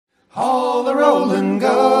Haul the roll and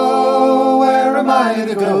go, where am I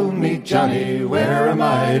to go? Meet Johnny, where am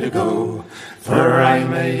I to go? For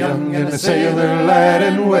I'm a young and a sailor lad,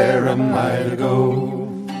 and where am I to go?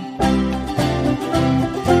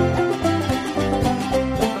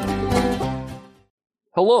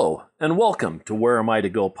 Hello, and welcome to Where Am I to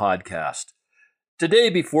Go podcast. Today,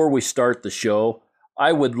 before we start the show,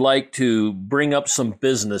 I would like to bring up some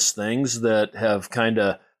business things that have kind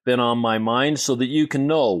of been on my mind so that you can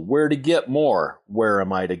know where to get more Where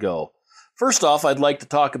Am I to Go. First off, I'd like to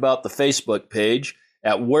talk about the Facebook page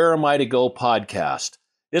at Where Am I to Go podcast.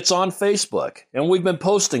 It's on Facebook, and we've been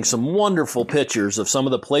posting some wonderful pictures of some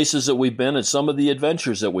of the places that we've been and some of the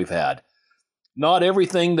adventures that we've had. Not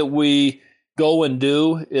everything that we go and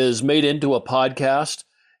do is made into a podcast,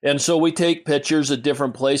 and so we take pictures at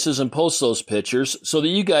different places and post those pictures so that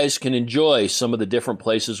you guys can enjoy some of the different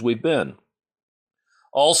places we've been.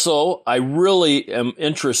 Also, I really am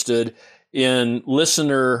interested in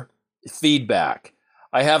listener feedback.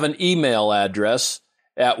 I have an email address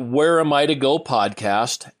at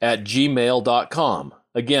whereamiitogopodcast@gmail.com.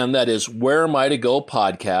 Again, that is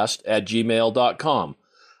whereamiitogopodcast@gmail.com.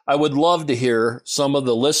 I would love to hear some of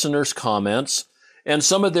the listeners' comments and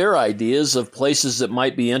some of their ideas of places that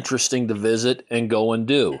might be interesting to visit and go and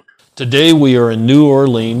do. Today we are in New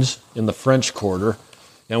Orleans in the French Quarter,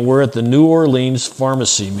 and we're at the New Orleans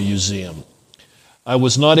Pharmacy Museum. I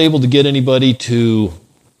was not able to get anybody to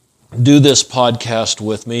do this podcast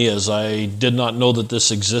with me, as I did not know that this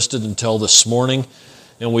existed until this morning,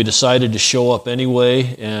 and we decided to show up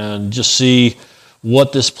anyway and just see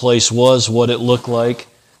what this place was, what it looked like.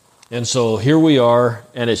 And so here we are,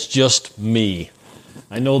 and it's just me.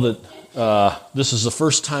 I know that this is the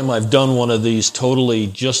first time I've done one of these totally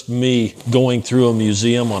just me going through a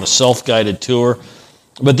museum on a self-guided tour,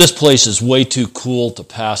 but this place is way too cool to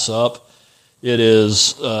pass up. It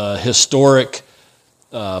is a historic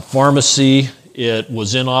pharmacy. It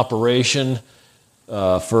was in operation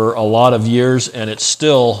for a lot of years, and it's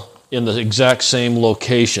still in the exact same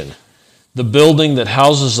location. The building that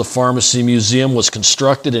houses the Pharmacy Museum was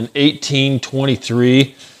constructed in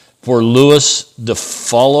 1823 for Louis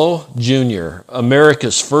DeFallo Jr.,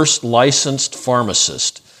 America's first licensed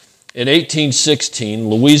pharmacist. In 1816,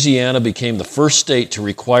 Louisiana became the first state to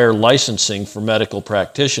require licensing for medical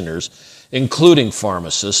practitioners, including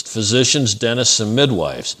pharmacists, physicians, dentists, and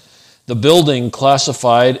midwives. The building,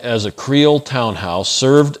 classified as a Creole townhouse,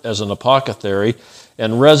 served as an apothecary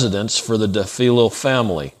and residence for the DeFallo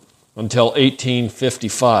family until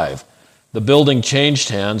 1855. The building changed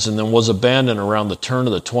hands and then was abandoned around the turn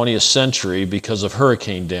of the 20th century because of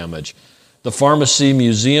hurricane damage. The Pharmacy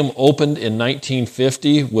Museum opened in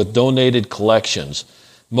 1950 with donated collections,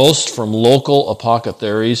 most from local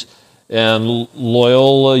apothecaries and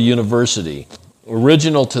Loyola University.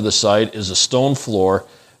 Original to the site is a stone floor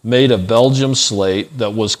made of Belgium slate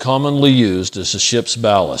that was commonly used as a ship's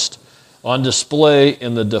ballast. On display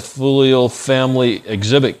in the DeFallo family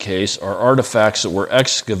exhibit case are artifacts that were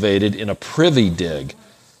excavated in a privy dig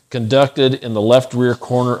conducted in the left rear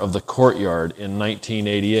corner of the courtyard in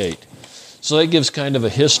 1988. So that gives kind of a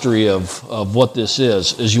history of what this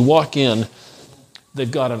is. As you walk in, they've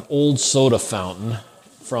got an old soda fountain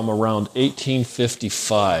from around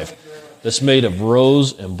 1855 that's made of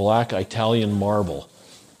rose and black Italian marble.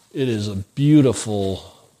 It is a beautiful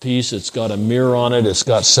piece. It's got a mirror on it. It's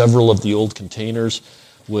got several of the old containers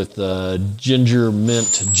with ginger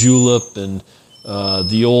mint julep and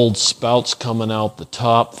the old spouts coming out the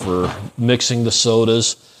top for mixing the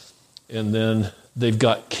sodas. And then they've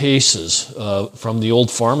got cases from the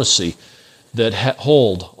old pharmacy that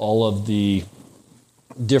hold all of the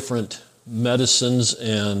different medicines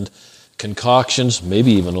and concoctions,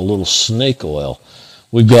 maybe even a little snake oil.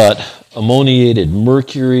 We've got ammoniated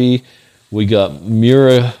mercury. We got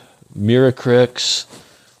Miracrix.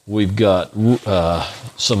 We've got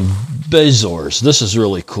some Bezors. This is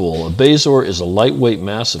really cool. A Bezor is a lightweight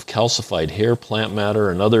mass of calcified hair, plant matter,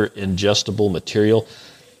 and other ingestible material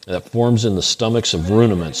that forms in the stomachs of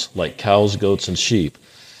ruminants like cows, goats, and sheep.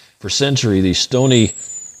 For centuries, these stony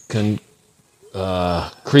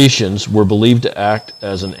concretions were believed to act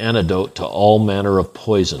as an antidote to all manner of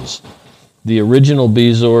poisons. The original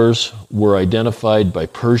Bezors were identified by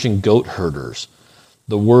Persian goat herders.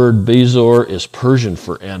 The word Bezor is Persian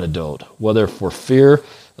for antidote, whether for fear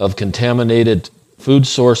of contaminated food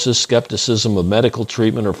sources, skepticism of medical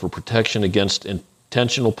treatment, or for protection against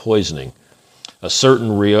intentional poisoning. A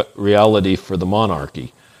certain reality for the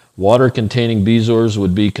monarchy. Water containing Bezors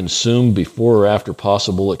would be consumed before or after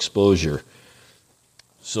possible exposure.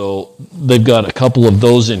 So they've got a couple of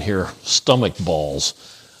those in here, stomach balls.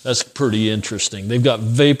 That's pretty interesting. They've got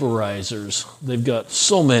vaporizers. They've got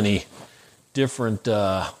so many different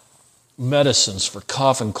medicines for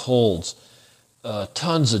cough and colds.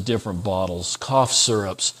 Tons of different bottles, cough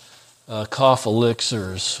syrups, cough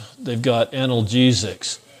elixirs. They've got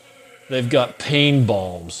analgesics. They've got pain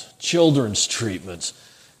balms, children's treatments.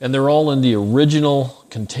 And they're all in the original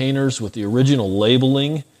containers with the original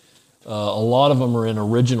labeling. A lot of them are in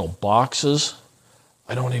original boxes.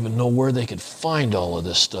 I don't even know where they could find all of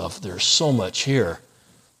this stuff. There's so much here.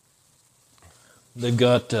 They've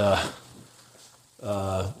got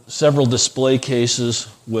several display cases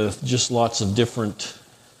with just lots of different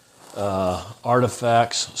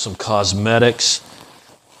artifacts, some cosmetics,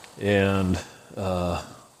 and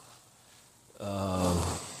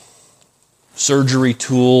surgery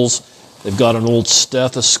tools. They've got an old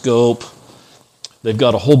stethoscope. They've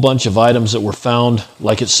got a whole bunch of items that were found,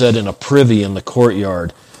 like it said, in a privy in the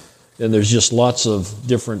courtyard. And there's just lots of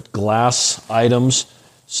different glass items.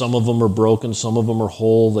 Some of them are broken, some of them are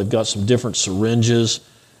whole. They've got some different syringes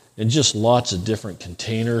and just lots of different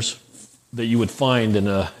containers that you would find in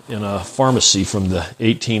a pharmacy from the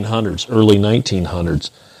 1800s, early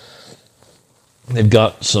 1900s. They've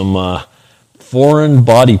got some foreign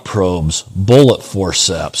body probes, bullet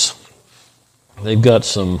forceps. They've got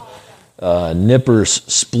some nippers,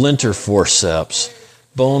 splinter forceps,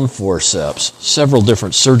 bone forceps, several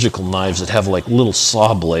different surgical knives that have like little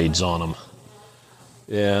saw blades on them.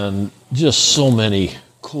 And just so many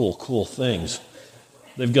cool things.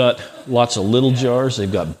 They've got lots of little jars.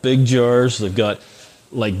 They've got big jars. They've got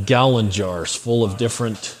like gallon jars full of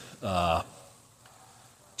different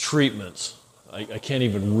treatments. I can't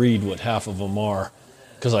even read what half of them are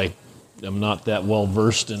because I am not that well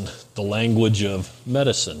versed in the language of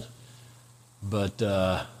medicine. But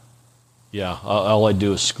yeah, all I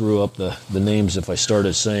do is screw up the names if I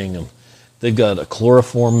started saying them. They've got a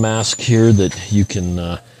chloroform mask here that you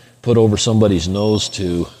can put over somebody's nose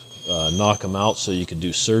to knock them out so you can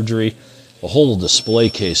do surgery. A whole display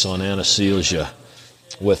case on anesthesia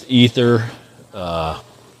with ether,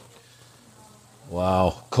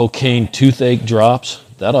 cocaine toothache drops.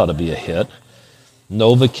 That ought to be a hit.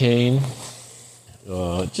 Novocaine,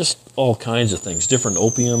 just all kinds of things. Different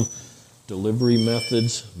opium delivery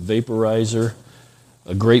methods, vaporizer,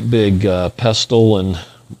 a great big pestle and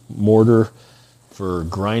mortar for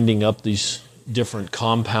grinding up these different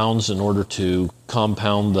compounds in order to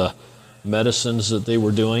compound the medicines that they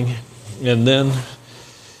were doing. And then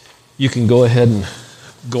you can go ahead and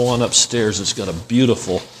go on upstairs. It's got a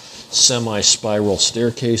beautiful semi-spiral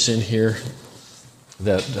staircase in here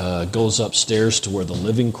that goes upstairs to where the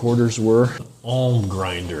living quarters were. Alum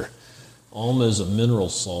grinder. Alum is a mineral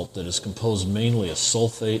salt that is composed mainly of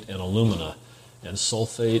sulfate and alumina and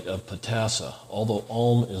sulfate of potassium. Although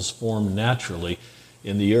alum is formed naturally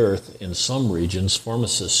in the earth, in some regions,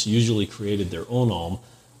 pharmacists usually created their own alum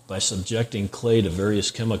by subjecting clay to various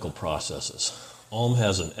chemical processes. Alum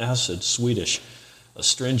has an acid, sweetish,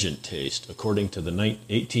 astringent taste, according to the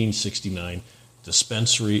 1869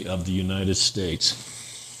 Dispensary of the United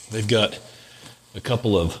States. They've got a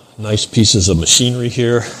couple of nice pieces of machinery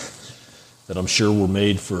here that I'm sure were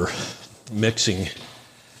made for mixing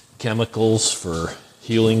chemicals for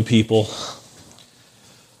healing people.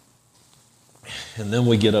 And then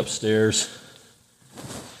we get upstairs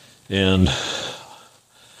and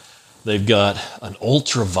they've got an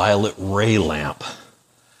ultraviolet ray lamp,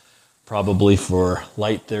 probably for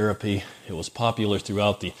light therapy. It was popular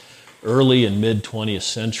throughout the early and mid 20th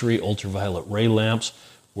century. Ultraviolet ray lamps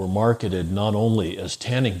were marketed not only as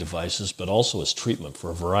tanning devices, but also as treatment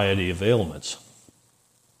for a variety of ailments.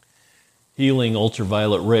 Healing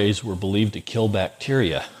ultraviolet rays were believed to kill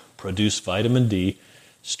bacteria, produce vitamin D,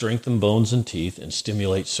 strengthen bones and teeth, and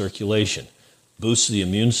stimulate circulation, boost the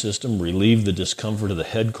immune system, relieve the discomfort of the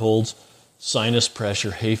head colds, sinus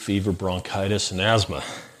pressure, hay fever, bronchitis, and asthma,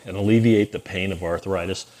 and alleviate the pain of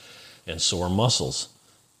arthritis and sore muscles.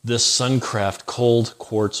 This Suncraft cold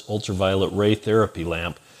quartz ultraviolet ray therapy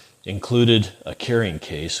lamp included a carrying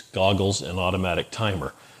case, goggles, and automatic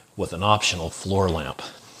timer with an optional floor lamp.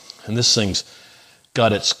 And this thing's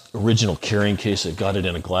got its original carrying case. It got it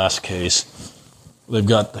in a glass case. They've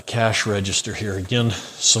got the cash register here. Again,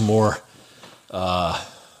 some more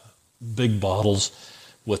big bottles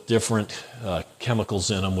with different chemicals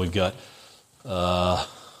in them. We've got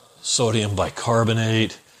sodium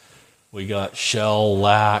bicarbonate. We got shell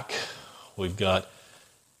lac. We've got,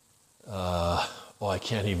 I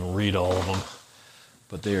can't even read all of them,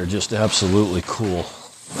 but they are just absolutely cool.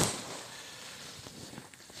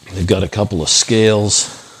 They've got a couple of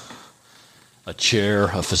scales, a chair,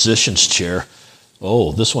 a physician's chair.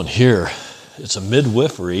 Oh, this one here It's a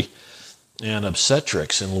midwifery and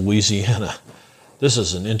obstetrics in Louisiana. This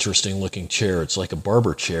is an interesting looking chair. It's like a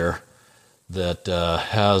barber chair that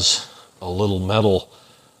has a little metal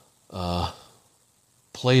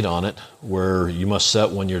plate on it where you must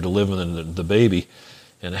set when you're delivering the baby,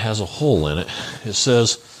 and it has a hole in it. It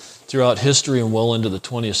says, throughout history and well into the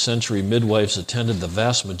 20th century, midwives attended the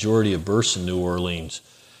vast majority of births in New Orleans.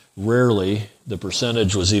 Rarely, the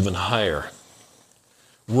percentage was even higher.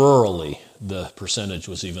 Rurally, the percentage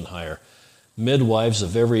was even higher. Midwives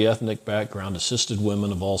of every ethnic background assisted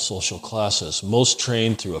women of all social classes, most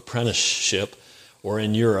trained through apprenticeship or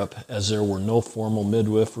in Europe, as there were no formal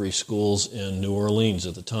midwifery schools in New Orleans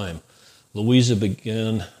at the time. Louisa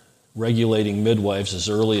began regulating midwives as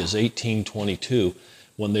early as 1822,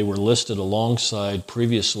 when they were listed alongside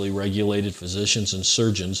previously regulated physicians and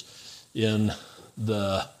surgeons in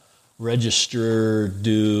the Registre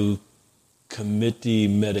du Comité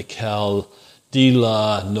Médical de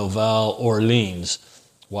la Nouvelle Orleans.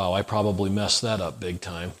 Wow, I probably messed that up big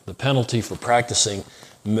time. The penalty for practicing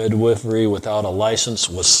midwifery without a license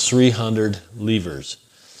was 300 livres.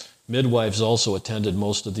 Midwives also attended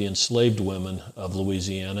most of the enslaved women of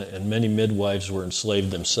Louisiana, and many midwives were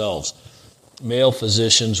enslaved themselves. Male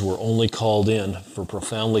physicians were only called in for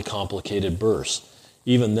profoundly complicated births.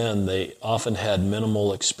 Even then, they often had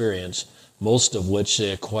minimal experience, most of which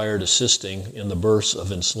they acquired assisting in the births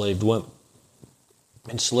of enslaved women.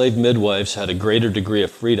 Enslaved midwives had a greater degree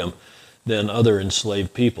of freedom than other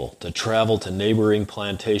enslaved people to travel to neighboring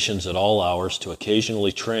plantations at all hours, to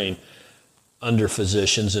occasionally train under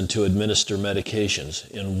physicians, and to administer medications.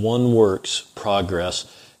 In one work's Progress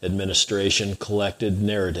Administration collected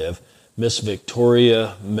narrative, Miss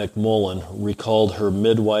Victoria McMullen recalled her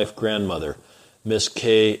midwife grandmother, Miss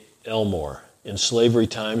K. Elmore. In slavery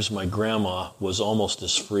times, my grandma was almost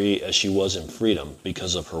as free as she was in freedom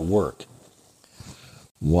because of her work.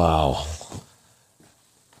 Wow.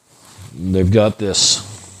 They've got this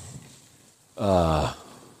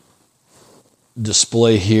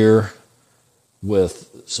display here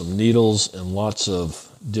with some needles and lots of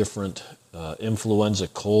different influenza,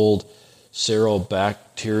 cold,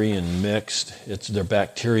 serobacterian mixed. They're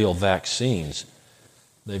bacterial vaccines.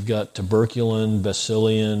 They've got tuberculin,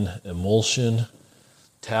 bacillian emulsion,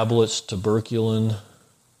 tablets, tuberculin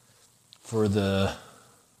for the,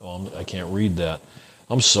 I can't read that.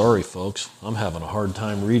 I'm sorry, folks. I'm having a hard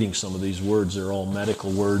time reading some of these words. They're all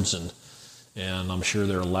medical words, and I'm sure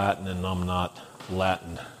they're Latin, and I'm not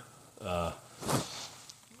Latin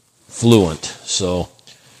fluent. So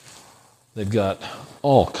they've got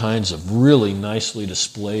all kinds of really nicely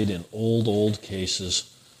displayed in old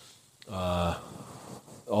cases,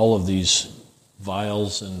 all of these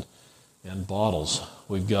vials and bottles.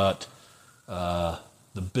 We've got the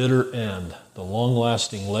bitter end, the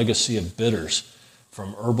long-lasting legacy of bitters,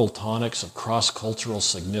 from herbal tonics of cross-cultural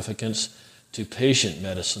significance to patient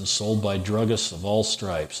medicine sold by druggists of all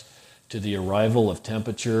stripes, to the arrival of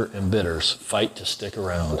temperature and bitters, fight to stick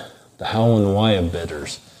around. The how and why of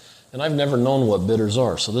bitters. And I've never known what bitters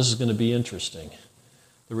are, so this is going to be interesting.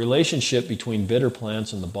 The relationship between bitter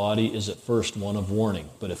plants and the body is at first one of warning,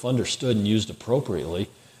 but if understood and used appropriately,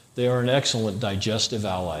 they are an excellent digestive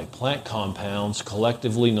ally. Plant compounds,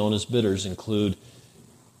 collectively known as bitters, include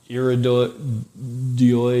iridioids,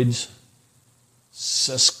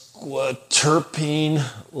 sesquiterpene,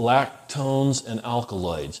 lactones, and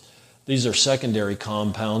alkaloids. These are secondary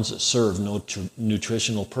compounds that serve no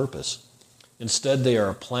nutritional purpose. Instead, they are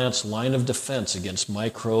a plant's line of defense against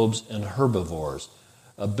microbes and herbivores.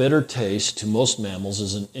 A bitter taste to most mammals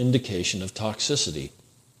is an indication of toxicity.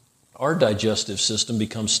 Our digestive system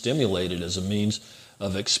becomes stimulated as a means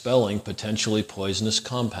of expelling potentially poisonous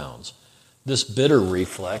compounds. This bitter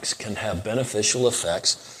reflex can have beneficial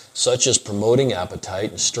effects such as promoting appetite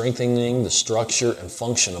and strengthening the structure and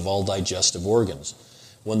function of all digestive organs.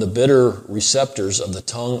 When the bitter receptors of the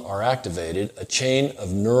tongue are activated, a chain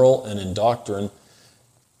of neural and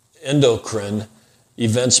endocrine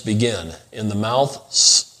events begin. In the mouth,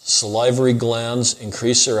 salivary glands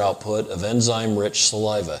increase their output of enzyme-rich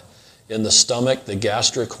saliva. In the stomach, the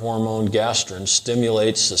gastric hormone gastrin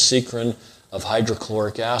stimulates the secretion of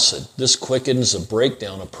hydrochloric acid. This quickens the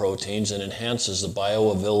breakdown of proteins and enhances the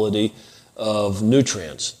bioavailability of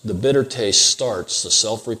nutrients. The bitter taste starts the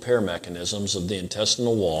self-repair mechanisms of the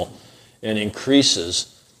intestinal wall and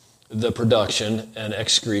increases the production and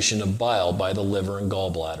excretion of bile by the liver and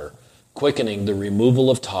gallbladder, quickening the removal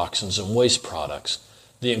of toxins and waste products.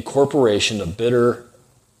 The incorporation of bitter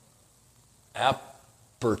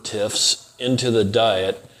aperitifs into the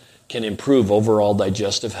diet can improve overall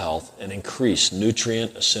digestive health and increase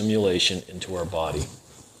nutrient assimilation into our body.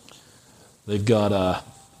 They've got a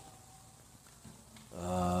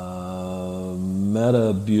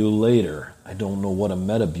metabulator. I don't know what a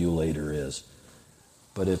metabulator is,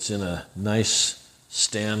 but it's in a nice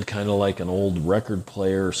stand, kind of like an old record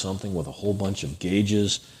player or something, with a whole bunch of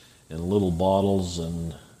gauges and little bottles,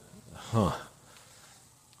 and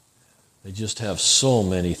they just have so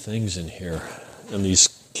many things in here. And these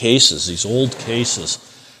cases, these old cases,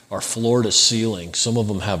 are floor to ceiling. Some of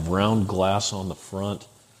them have round glass on the front,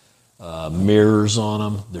 mirrors on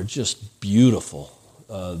them. They're just beautiful,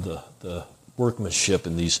 the workmanship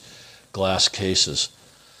in these glass cases.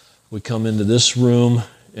 We come into this room,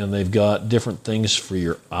 and they've got different things for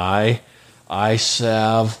your eye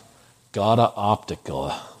salve, Gata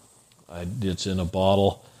Optica. It's in a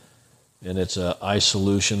bottle, and it's an eye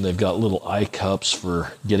solution. They've got little eye cups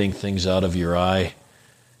for getting things out of your eye,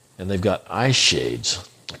 and they've got eye shades.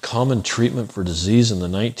 A common treatment for disease in the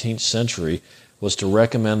 19th century was to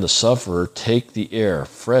recommend the sufferer take the air.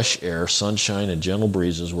 Fresh air, sunshine, and gentle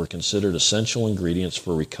breezes were considered essential ingredients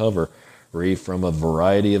for recovery from a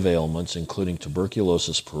variety of ailments, including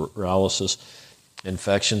tuberculosis, paralysis,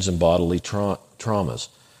 infections, and bodily traumas.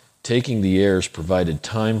 Taking the airs provided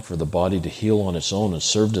time for the body to heal on its own and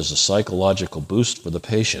served as a psychological boost for the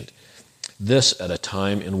patient. This at a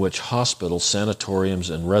time in which hospitals, sanatoriums,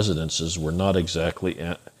 and residences were not exactly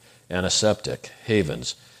antiseptic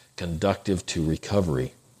havens, conducive to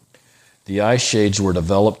recovery. The eye shades were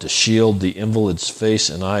developed to shield the invalid's face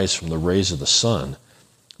and eyes from the rays of the sun.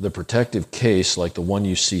 The protective case, like the one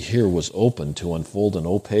you see here, was opened to unfold an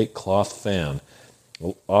opaque cloth fan,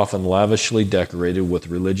 often lavishly decorated with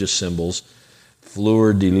religious symbols,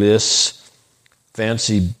 fleur-de-lis,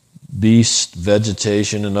 fancy beast,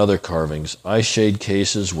 vegetation, and other carvings. Eye shade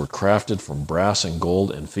cases were crafted from brass and gold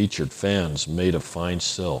and featured fans made of fine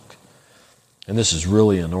silk. And this is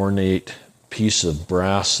really an ornate piece of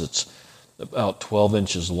brass that's about 12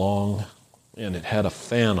 inches long, and it had a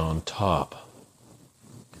fan on top.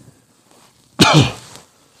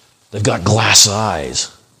 They've got glass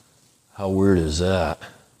eyes. How weird is that?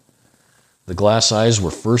 The glass eyes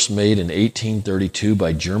were first made in 1832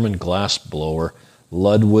 by German glass blower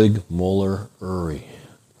Ludwig Müller-Urey,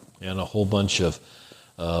 and a whole bunch of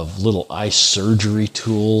little eye surgery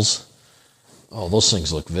tools. Oh, those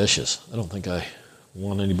things look vicious. I don't think I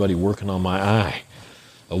want anybody working on my eye.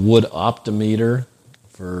 A wood optometer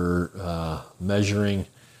for measuring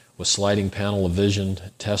with sliding panel of vision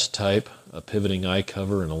test type, a pivoting eye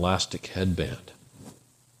cover, and elastic headband.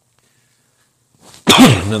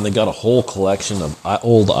 And then they got a whole collection of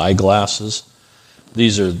old eyeglasses.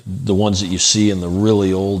 These are the ones that you see in the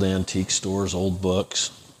really old antique stores, old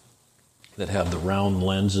books that have the round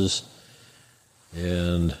lenses.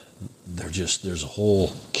 And there's a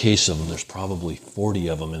whole case of them. There's probably 40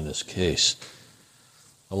 of them in this case,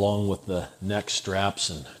 along with the neck straps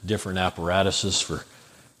and different apparatuses for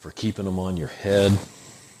keeping them on your head.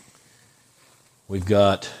 We've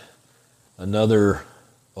got another,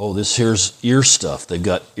 this here's ear stuff. They've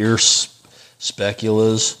got ear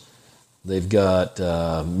speculas. They've got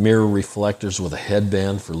mirror reflectors with a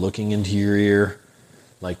headband for looking into your ear,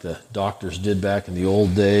 like the doctors did back in the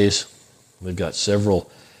old days. They've got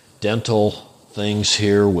several dental things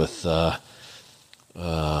here with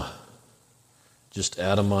just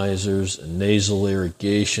atomizers and nasal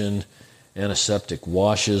irrigation, antiseptic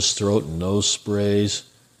washes, throat and nose sprays.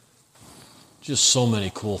 Just so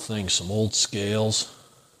many cool things. Some old scales.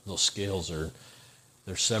 Those scales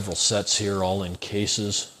there's several sets here, all in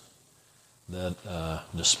cases that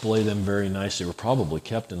display them very nice. They were probably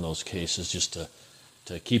kept in those cases just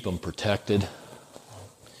to keep them protected.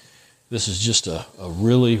 This is just a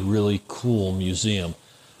really, really cool museum.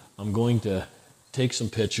 I'm going to take some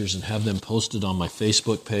pictures and have them posted on my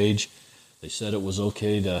Facebook page. They said it was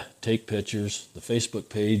okay to take pictures. The Facebook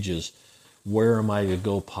page is Where Am I to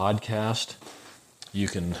Go Podcast. You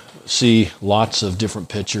can see lots of different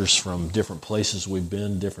pictures from different places we've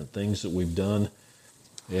been, different things that we've done.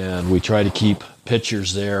 And we try to keep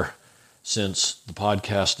pictures there since the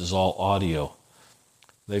podcast is all audio.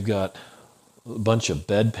 They've got a bunch of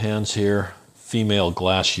bedpans here, female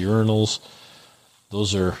glass urinals.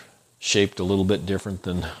 Those are shaped a little bit different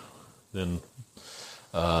than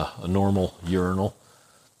a normal urinal.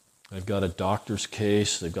 They've got a doctor's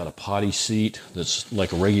case. They've got a potty seat that's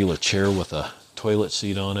like a regular chair with a toilet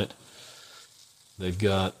seat on it. They've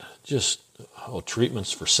got just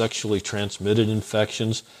treatments for sexually transmitted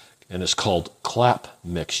infections, and it's called clap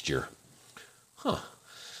mixture.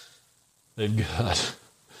 They've got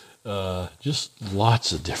just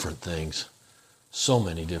lots of different things. So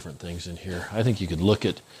many different things in here. I think you could look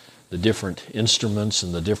at the different instruments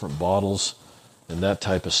and the different bottles and that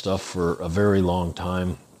type of stuff for a very long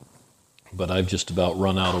time. But I've just about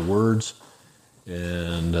run out of words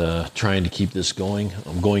and trying to keep this going.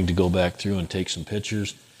 I'm going to go back through and take some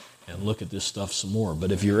pictures and look at this stuff some more.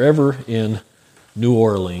 But if you're ever in New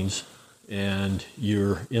Orleans and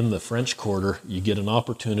you're in the French Quarter, you get an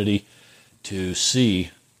opportunity to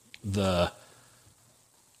see the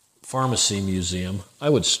Pharmacy Museum. I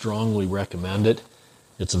would strongly recommend it.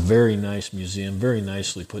 It's a very nice museum, very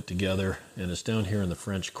nicely put together, and it's down here in the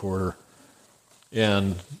French Quarter.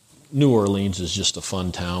 And New Orleans is just a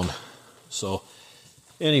fun town. So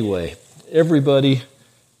anyway, everybody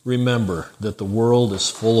remember that the world is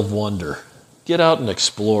full of wonder. Get out and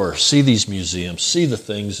explore. See these museums. See the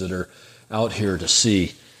things that are out here to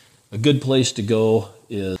see. A good place to go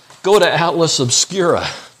is go to Atlas Obscura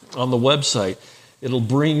on the website. It'll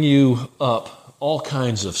bring you up all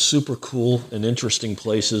kinds of super cool and interesting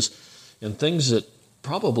places and things that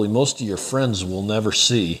probably most of your friends will never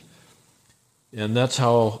see. And that's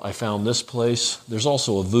how I found this place. There's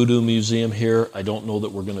also a voodoo museum here. I don't know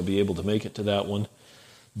that we're going to be able to make it to that one.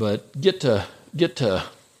 But get to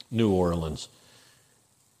New Orleans.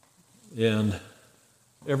 And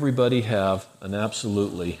everybody have an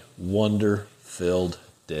absolutely wonder-filled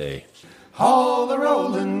day. Haul the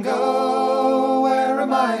roll and go, where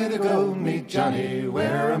am I to go? Meet Johnny,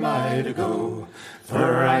 where am I to go?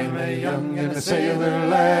 For I'm a young and a sailor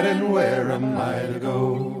lad, and where am I to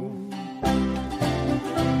go?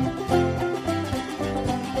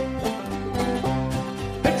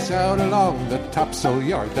 Pitch out along the topsail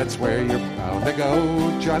yard, that's where you're bound to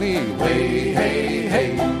go, Johnny. Way, hey,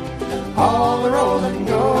 hey, haul the roll and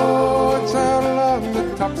go. It's out along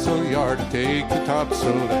the topsail yard, take the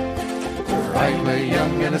topsail. I'm a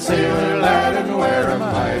young and a sailor lad, and where am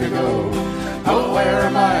I to go? Oh, where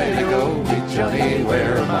am I to go? Meet Johnny,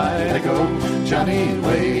 where am I to go? Johnny,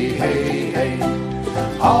 way, hey, hey,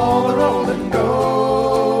 haul the roll and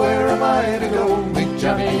go. Where am I to go? Meet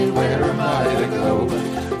Johnny, where am I to go?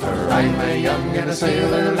 For I'm a young and a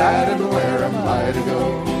sailor lad, and where am I to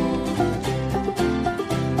go?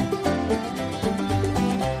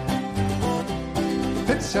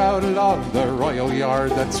 Pitch out along the royal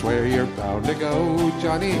yard, that's where you're bound to go,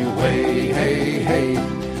 Johnny. Way, hey, hey,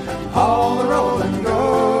 haul the roll and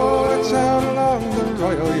go. It's out along the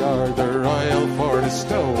royal yard, the royal fort is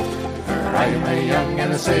stow. I'm a young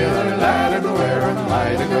and a sailor lad, and where am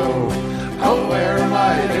I to go? Oh, where am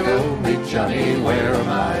I to go? Meet Johnny, where am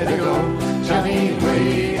I to go? Johnny,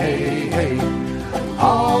 way, hey, hey,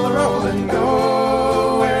 haul the roll and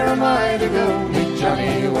go. Where am I to go? Meet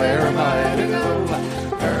Johnny, where am I to go?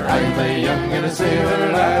 I'm a young and a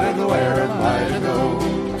sailor lad, and where am I to go?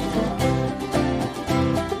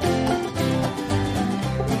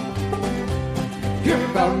 You're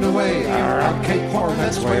bound away around Cape Horn,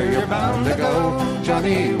 that's where you're bound to go,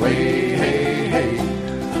 Johnny. Way, hey, hey,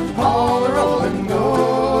 haul the roll and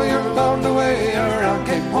go. You're bound away around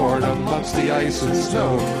Cape Horn amongst the ice and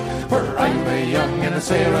snow. For I'm a young and a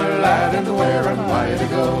sailor lad, and where am I to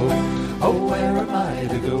go? Oh, where am I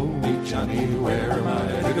to go? Meet Johnny, where am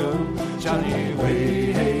I to go? Johnny,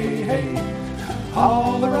 way, hey, hey,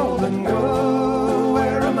 haul the roll and go.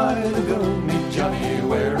 Where am I to go? Meet Johnny,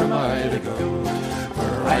 where am I to go?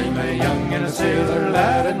 For I'm a young and a sailor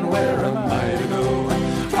lad, and where am I to go?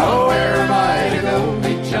 Oh, where am I to go?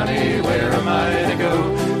 Meet Johnny, where am I to go?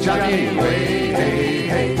 Johnny, way, hey,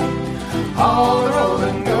 hey, haul the roll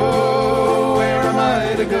and go. Where am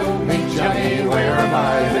I to go? Meet Johnny, where am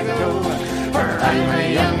I to go? For I'm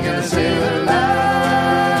a young and a sailor